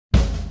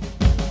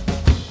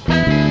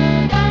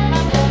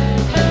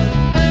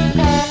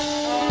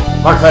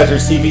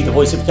MarkRogersTV, the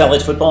voice of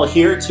college football,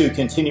 here to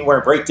continue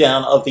our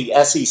breakdown of the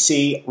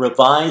SEC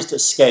revised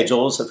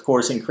schedules, of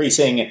course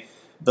increasing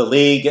the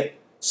league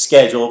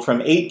schedule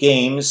from 8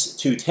 games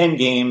to 10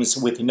 games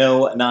with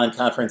no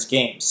non-conference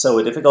games. So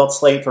a difficult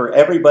slate for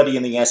everybody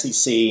in the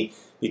SEC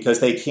because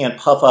they can't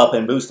puff up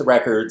and boost the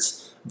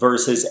records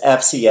versus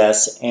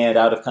FCS and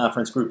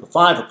out-of-conference group of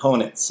 5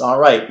 opponents. All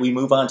right, we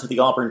move on to the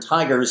Auburn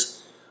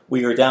Tigers.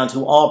 We are down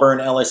to Auburn,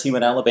 LSU,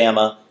 and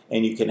Alabama.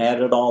 And you can add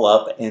it all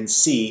up and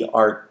see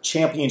our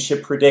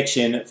championship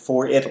prediction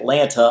for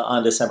Atlanta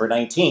on December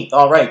 19th.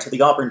 All right, to the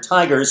Auburn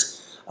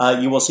Tigers,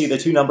 you will see the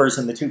 2 numbers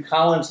in the 2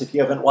 columns. If you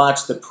haven't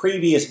watched the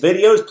previous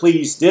videos,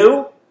 please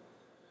do.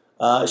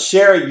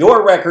 Share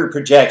your record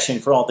projection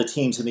for all the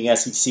teams in the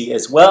SEC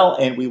as well,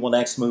 and we will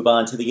next move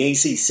on to the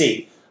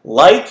ACC.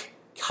 Like,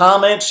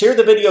 comment, share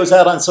the videos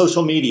out on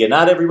social media.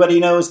 Not everybody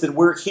knows that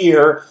we're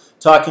here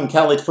talking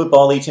college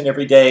football each and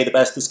every day, the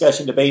best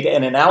discussion, debate,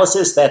 and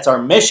analysis. That's our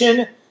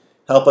mission.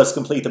 Help us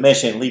complete the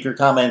mission. Leave your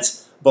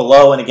comments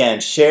below. And again,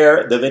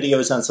 share the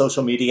videos on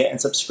social media and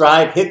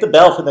subscribe. Hit the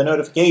bell for the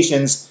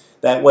notifications.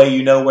 That way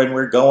you know when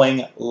we're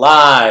going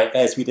live,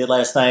 as we did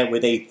last night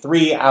with a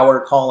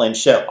 3-hour call-in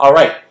show. All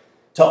right,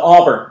 to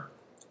Auburn.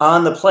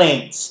 On the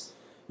Plains,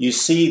 you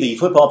see the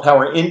Football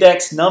Power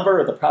Index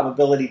number, the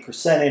probability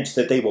percentage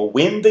that they will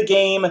win the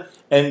game,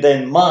 and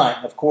then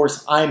mine. Of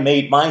course, I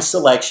made my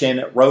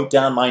selection, wrote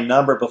down my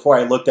number before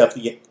I looked up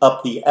the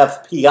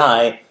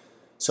FPI,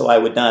 so I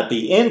would not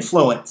be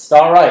influenced.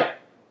 All right.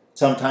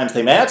 Sometimes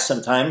they match.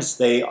 Sometimes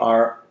they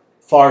are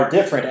far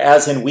different,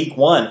 as in Week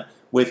 1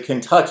 with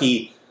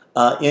Kentucky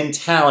in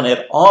town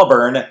at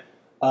Auburn.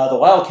 The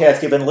Wildcats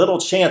given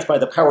little chance by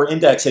the Power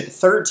Index at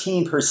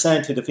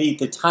 13% to defeat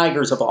the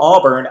Tigers of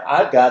Auburn.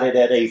 I've got it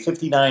at a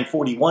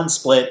 59-41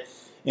 split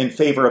in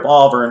favor of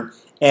Auburn,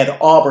 and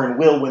Auburn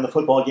will win the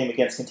football game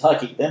against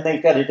Kentucky. Then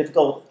they've got a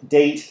difficult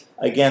date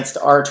against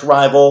arch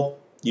rival.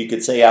 You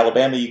could say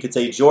Alabama, you could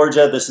say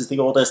Georgia. This is the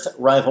oldest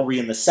rivalry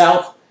in the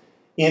South.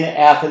 In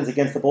Athens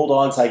against the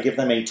Bulldogs, I give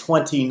them a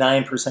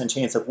 29%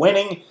 chance of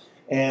winning,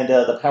 and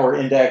the Power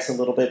Index a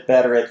little bit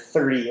better at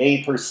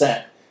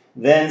 38%.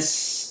 Then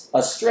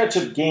a stretch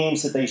of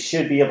games that they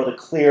should be able to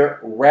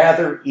clear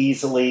rather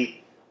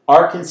easily.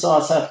 Arkansas,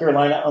 South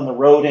Carolina on the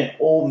road, and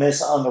Ole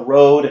Miss on the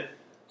road.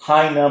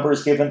 High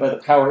numbers given by the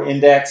Power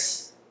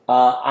Index.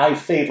 I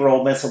favor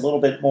Ole Miss a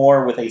little bit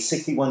more with a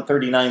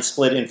 61-39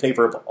 split in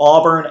favor of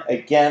Auburn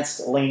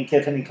against Lane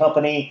Kiffin and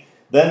company.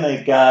 Then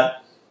they've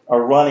got a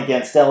run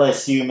against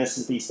LSU,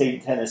 Mississippi State,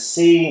 and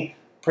Tennessee.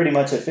 Pretty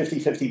much a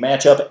 50-50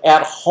 matchup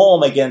at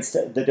home against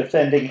the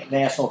defending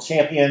national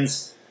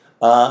champions.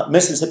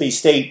 Mississippi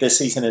State this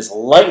season is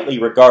lightly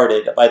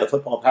regarded by the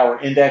Football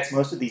Power Index.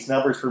 Most of these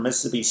numbers for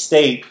Mississippi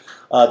State,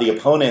 the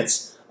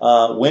opponents'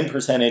 win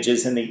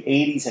percentages in the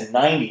 80s and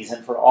 90s,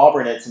 and for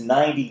Auburn it's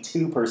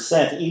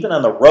 92%, even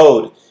on the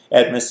road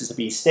at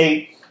Mississippi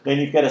State. Then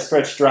you've got a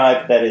stretch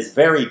drive that is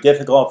very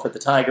difficult for the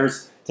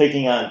Tigers,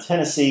 taking on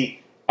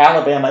Tennessee,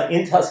 Alabama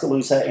in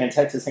Tuscaloosa, and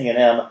Texas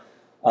A&M.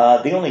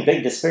 The only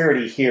big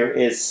disparity here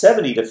is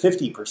 70 to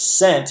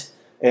 50%,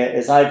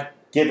 as I've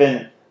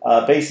given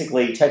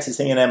basically Texas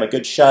A&M a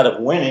good shot of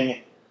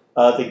winning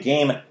the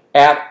game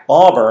at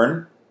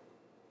Auburn.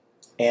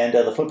 And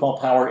the Football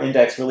Power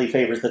Index really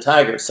favors the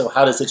Tigers. So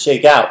how does it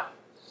shake out?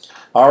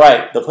 All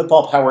right, the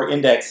Football Power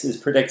Index is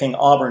predicting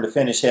Auburn to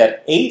finish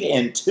at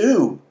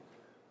 8-2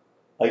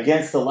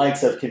 against the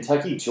likes of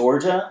Kentucky,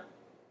 Georgia,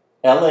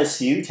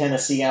 LSU,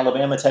 Tennessee,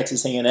 Alabama,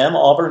 Texas A&M.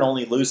 Auburn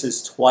only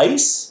loses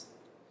twice.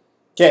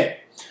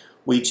 Okay,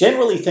 we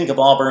generally think of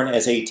Auburn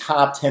as a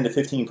top 10 to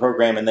 15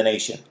 program in the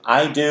nation.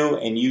 I do,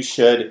 and you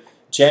should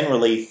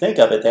generally think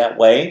of it that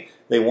way.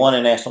 They won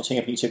a national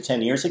championship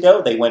 10 years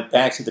ago. They went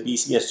back to the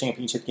BCS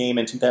championship game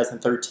in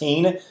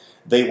 2013.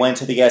 They went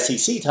to the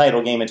SEC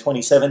title game in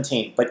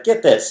 2017. But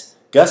get this,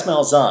 Gus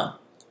Malzahn,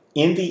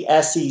 in the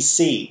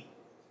SEC,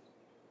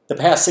 the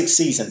past 6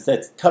 seasons,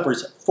 that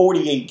covers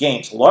 48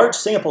 games, large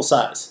sample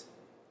size.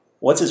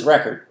 What's his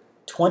record?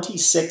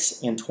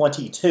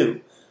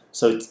 26-22.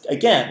 So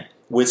again,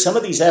 with some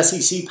of these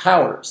SEC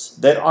powers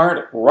that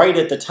aren't right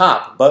at the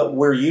top, but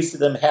we're used to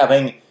them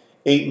having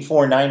 8-4,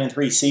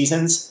 9-3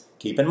 seasons,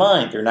 keep in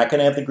mind, they're not going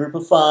to have the group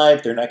of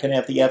 5. They're not going to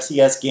have the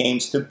FCS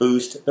games to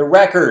boost the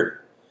record.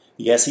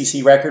 The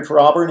SEC record for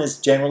Auburn has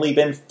generally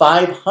been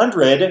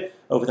 500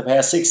 over the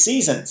past 6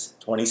 seasons,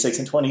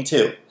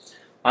 26-22.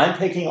 I'm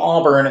picking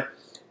Auburn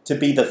to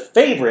be the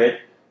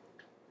favorite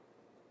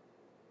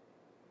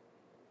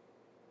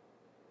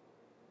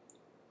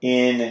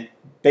in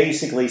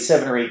basically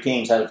 7 or 8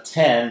 games out of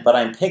 10, but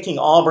I'm picking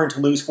Auburn to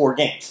lose 4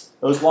 games.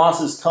 Those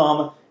losses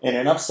come in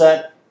an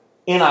upset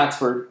in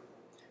Oxford.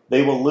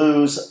 They will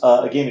lose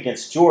a game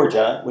against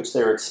Georgia, which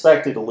they're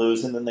expected to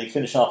lose, and then they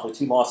finish off with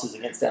 2 losses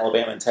against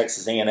Alabama and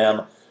Texas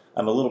A&M.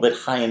 I'm a little bit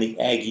high in the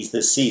Aggies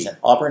this season.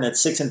 Auburn at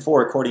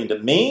 6-4 according to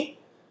me.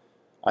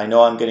 I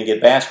know I'm going to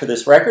get bashed for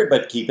this record,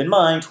 but keep in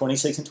mind,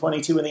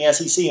 26-22 in the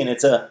SEC, and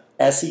it's a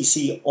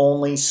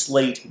SEC-only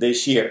slate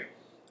this year.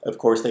 Of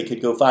course, they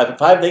could go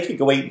 5-5. They could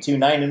go 8-2,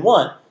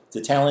 9-1. It's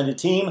a talented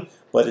team,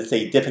 but it's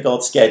a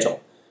difficult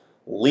schedule.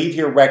 Leave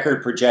your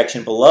record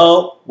projection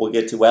below. We'll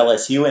get to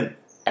LSU and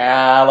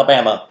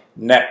Alabama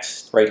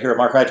next, right here at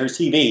Mark Rogers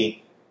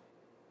TV,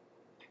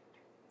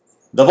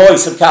 the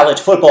voice of college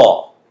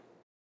football.